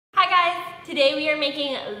Today we are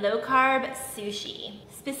making low-carb sushi,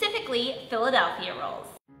 specifically Philadelphia rolls.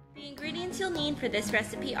 The ingredients you'll need for this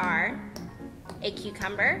recipe are a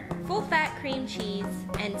cucumber, full-fat cream cheese,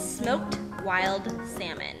 and smoked wild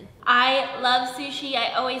salmon. I love sushi,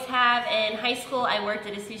 I always have. In high school, I worked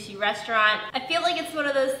at a sushi restaurant. I feel like it's one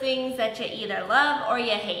of those things that you either love or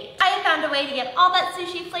you hate. I have found a way to get all that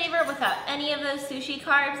sushi flavor without any of those sushi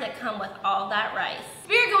carbs that come with all that rice.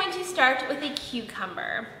 We are going to start with a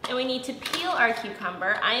cucumber, and we need to peel our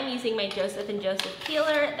cucumber. I am using my Joseph & Joseph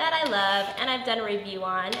peeler that I love, and I've done a review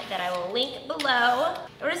on that I will link below.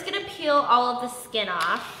 We're just gonna peel all of the skin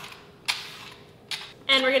off,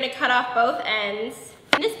 and we're gonna cut off both ends.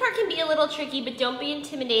 And this part can be a little tricky, but don't be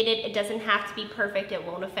intimidated. It doesn't have to be perfect. It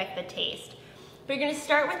won't affect the taste. We're gonna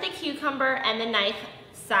start with the cucumber and the knife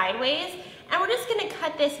sideways, and we're just gonna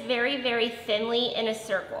cut this very, very thinly in a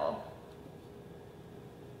circle.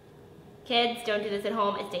 Kids, don't do this at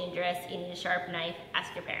home. It's dangerous. You need a sharp knife.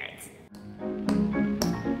 Ask your parents.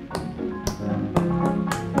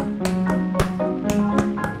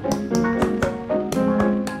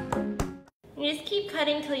 And just keep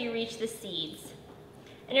cutting till you reach the seeds.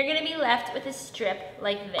 And you're gonna be left with a strip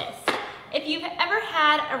like this. If you've ever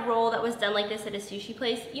had a roll that was done like this at a sushi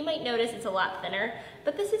place, you might notice it's a lot thinner,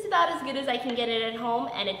 but this is about as good as I can get it at home,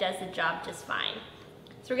 and it does the job just fine.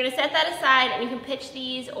 So we're gonna set that aside, and you can pitch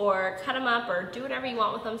these or cut them up or do whatever you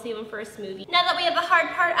want with them, save them for a smoothie. Now that we have the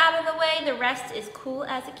hard part out of the way, the rest is cool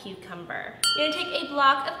as a cucumber. You're gonna take a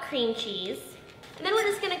block of cream cheese, and then we're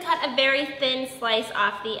just gonna cut a very thin slice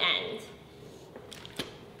off the end.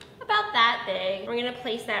 About that big. We're gonna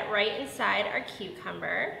place that right inside our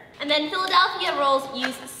cucumber. And then Philadelphia rolls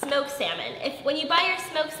use smoked salmon. When you buy your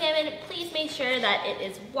smoked salmon, please make sure that it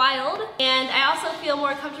is wild. And I also feel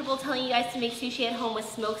more comfortable telling you guys to make sushi at home with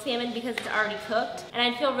smoked salmon because it's already cooked. And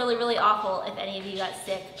I'd feel really, really awful if any of you got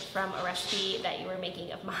sick from a recipe that you were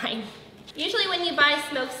making of mine. Usually when you buy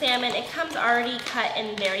smoked salmon, it comes already cut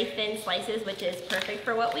in very thin slices, which is perfect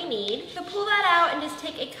for what we need. So pull that out and just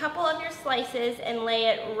take a couple of your slices and lay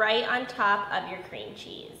it right on top of your cream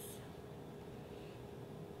cheese.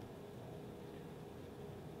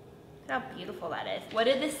 Look how beautiful that is. What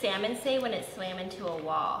did the salmon say when it swam into a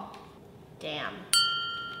wall? Damn.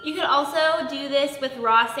 You could also do this with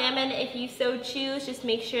raw salmon if you so choose. Just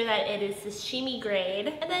make sure that it is sashimi grade.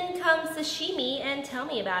 And then come sashimi and tell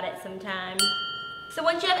me about it sometime. So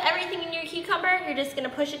once you have everything in your cucumber, you're just gonna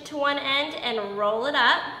push it to one end and roll it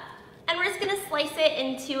up. And we're just gonna slice it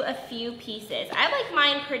into a few pieces. I like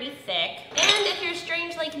mine pretty thick. And if you're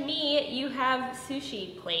strange like me, you have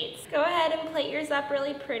sushi plates. Go ahead and plate yours up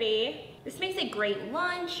really pretty. This makes a great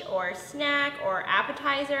lunch or snack or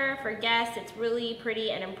appetizer for guests. It's really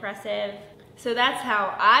pretty and impressive. So that's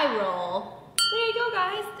how I roll. There you go,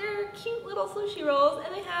 guys. They're cute little sushi rolls,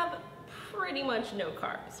 and they have pretty much no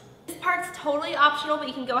carbs. This part's totally optional, but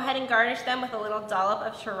you can go ahead and garnish them with a little dollop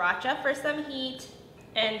of sriracha for some heat,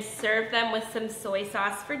 and serve them with some soy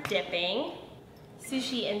sauce for dipping.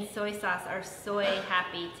 Sushi and soy sauce are soy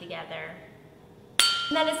happy together.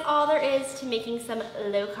 And that is all there is to making some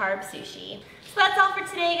low-carb sushi. So that's all for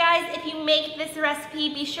today, guys. If you make this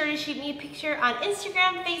recipe, be sure to shoot me a picture on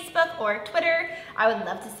Instagram, Facebook, or Twitter. I would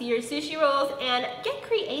love to see your sushi rolls, and get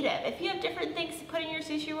creative. If you have different things to put in your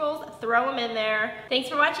sushi rolls, throw them in there. Thanks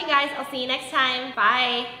for watching, guys. I'll see you next time.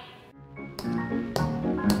 Bye.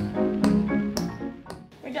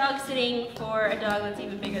 We're dog sitting for a dog that's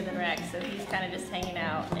even bigger than Rex, so he's kind of just hanging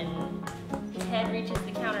out, and his head reaches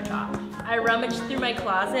the countertop. I rummaged through my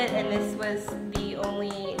closet, and this was the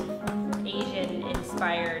only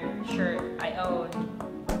Asian-inspired shirt I owned.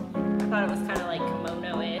 I thought it was kind of like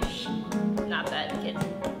kimono-ish. Not that kids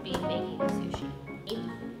would be making sushi.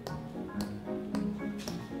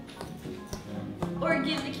 Or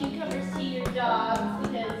give the cucumbers to your dogs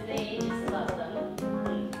because they just love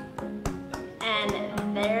them.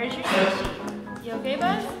 And there's your sushi. You okay,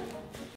 bud?